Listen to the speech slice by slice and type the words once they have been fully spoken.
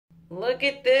Look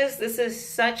at this. This is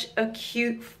such a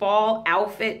cute fall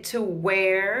outfit to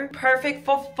wear. Perfect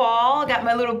for fall. Got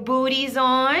my little booties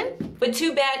on. But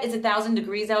too bad it's 1,000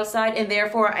 degrees outside and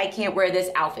therefore I can't wear this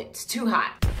outfit. It's too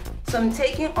hot. So I'm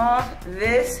taking off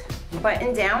this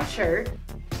button-down shirt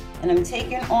and I'm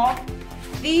taking off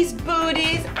these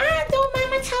booties. I don't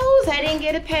mind my toes. I didn't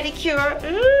get a pedicure.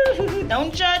 Ooh,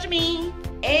 don't judge me.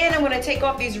 And I'm gonna take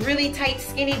off these really tight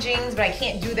skinny jeans, but I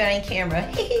can't do that on camera.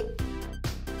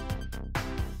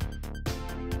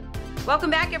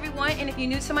 Welcome back everyone, and if you're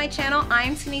new to my channel,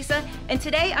 I'm Tanisa, and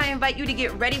today I invite you to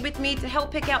get ready with me to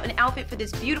help pick out an outfit for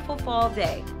this beautiful fall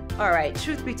day. Alright,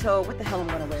 truth be told, what the hell I'm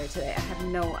gonna wear today? I have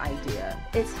no idea.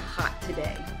 It's hot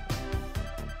today.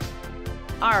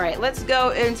 Alright, let's go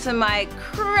into my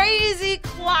crazy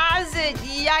closet.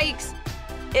 Yikes.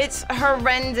 It's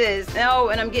horrendous. Oh,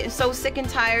 and I'm getting so sick and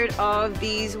tired of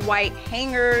these white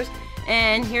hangers.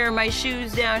 And here are my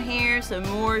shoes down here, some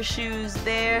more shoes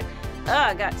there.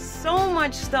 I got so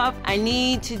much stuff. I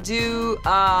need to do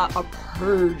a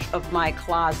purge of my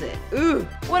closet. Ooh,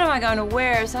 what am I gonna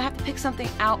wear? So I have to pick something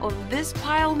out of this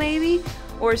pile maybe,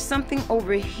 or something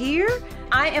over here.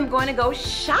 I am going to go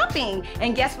shopping,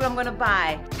 and guess what I'm gonna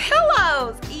buy?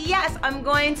 Pillows! Yes, I'm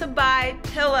going to buy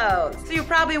pillows. So you're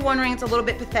probably wondering, it's a little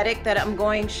bit pathetic that I'm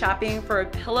going shopping for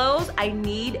pillows. I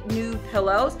need new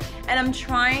pillows, and I'm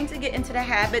trying to get into the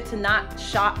habit to not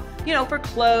shop, you know, for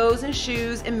clothes and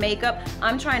shoes and makeup.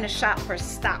 I'm trying to shop for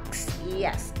stocks.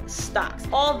 Yes, stocks.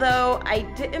 Although I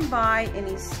didn't buy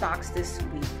any stocks this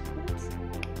week.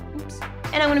 Oops.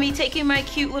 And I'm gonna be taking my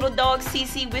cute little dog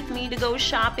CeCe with me to go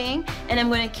shopping, and I'm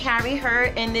gonna carry her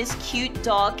in this cute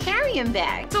dog carrying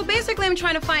bag. So basically I'm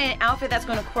trying to find an outfit that's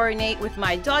gonna coordinate with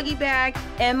my doggy bag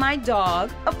and my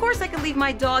dog. Of course I could leave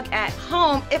my dog at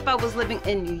home if I was living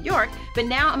in New York, but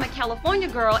now I'm a California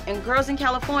girl, and girls in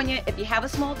California, if you have a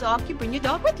small dog, you bring your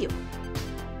dog with you.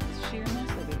 It's sheer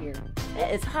mess over here.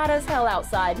 It's hot as hell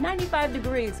outside, 95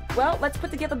 degrees. Well, let's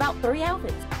put together about 3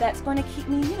 outfits. That's gonna keep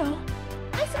me, you know,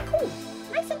 nice and cool.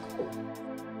 Nice and cool.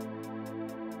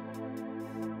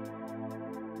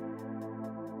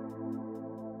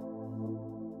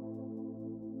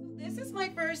 This is my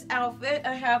first outfit.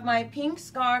 I have my pink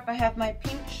scarf, I have my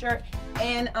pink shirt,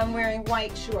 and I'm wearing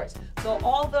white shorts. So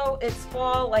although it's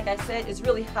fall, like I said, it's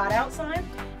really hot outside,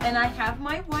 and I have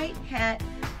my white hat.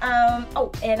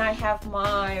 Oh, and I have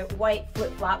my white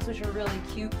flip-flops, which are really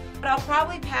cute. But I'll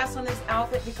probably pass on this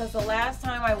outfit because the last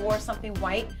time I wore something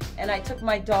white and I took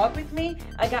my dog with me,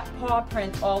 I got paw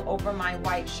prints all over my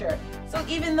white shirt. So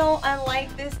even though I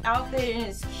like this outfit and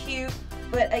it's cute,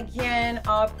 but again,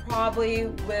 I probably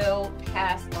will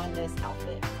pass on this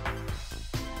outfit.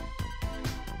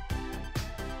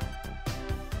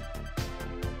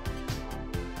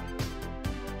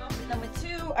 Number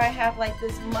 2, I have like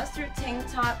this mustard tank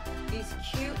top, these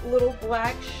cute little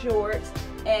black shorts,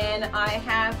 and I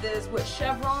have this with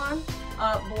chevron,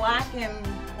 black and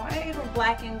white or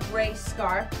black and gray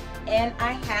scarf, and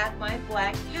I have my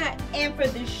black hat. And for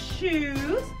the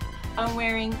shoes, I'm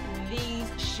wearing these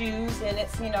shoes, and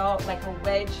it's, you know, like a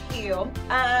wedge heel,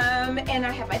 and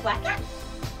I have my black hat.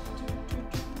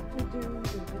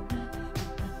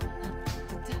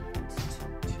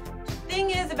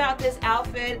 Thing is about this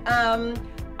outfit,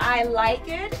 I like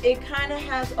it. It kind of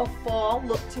has a fall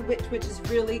look to it, which is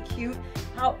really cute.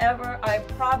 However, I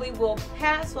probably will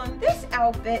pass on this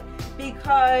outfit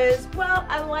because, well,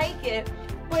 I like it,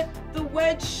 but the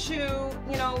wedge shoe,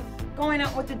 you know, going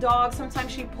out with the dog,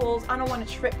 sometimes she pulls. I don't want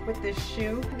to trip with this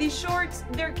shoe. These shorts,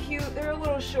 they're cute. They're a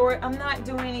little short. I'm not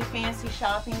doing any fancy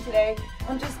shopping today.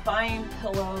 I'm just buying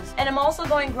pillows. And I'm also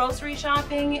going grocery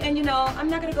shopping, and you know, I'm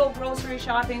not going to go grocery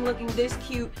shopping looking this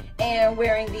cute and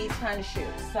wearing these kind of shoes.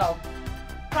 So,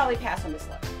 probably pass on this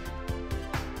look.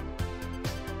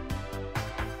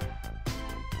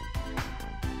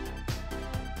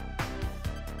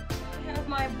 I have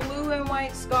my blue and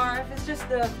white scarf. It's just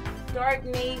a dark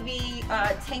navy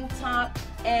tank top,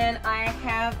 and I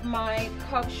have my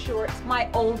cuff shorts, my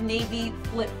Old Navy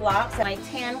flip-flops, and my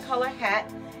tan color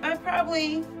hat. I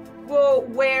probably will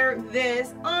wear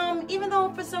this, even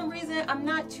though for some reason I'm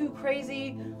not too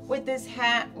crazy with this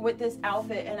hat, with this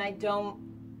outfit, and I don't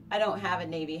have a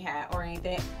navy hat or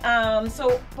anything.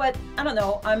 But I don't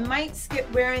know, I might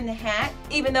skip wearing the hat,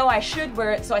 even though I should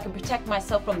wear it so I can protect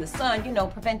myself from the sun, you know,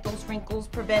 prevent those wrinkles,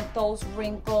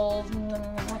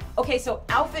 Okay, so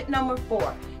outfit number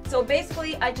 4. So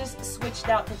basically, I just switched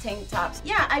out the tank tops.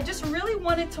 Yeah, I just really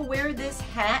wanted to wear this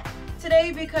hat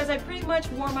today because I pretty much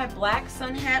wore my black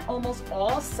sun hat almost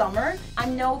all summer.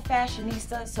 I'm no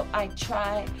fashionista, so I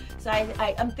tried. So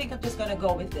I think I'm just gonna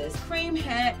go with this. Cream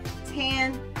hat,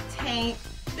 tan tank.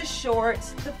 the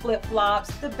shorts, the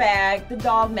flip-flops, the bag, the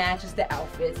dog matches the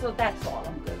outfit. So that's all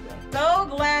I'm good with. So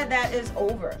glad that is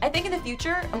over. I think in the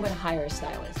future, I'm gonna hire a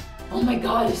stylist. Oh my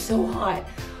God, it's so hot.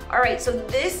 All right, so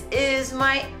this is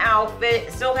my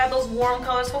outfit. Still have those warm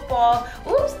colors for fall.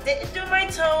 Oops, didn't do my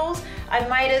toes. I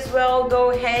might as well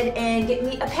go ahead and get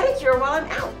me a pedicure while I'm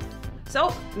out.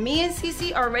 So me and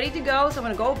CeCe are ready to go, so I'm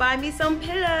gonna go buy me some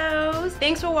pillows.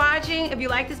 Thanks for watching. If you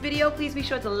like this video, please be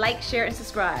sure to like, share, and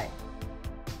subscribe.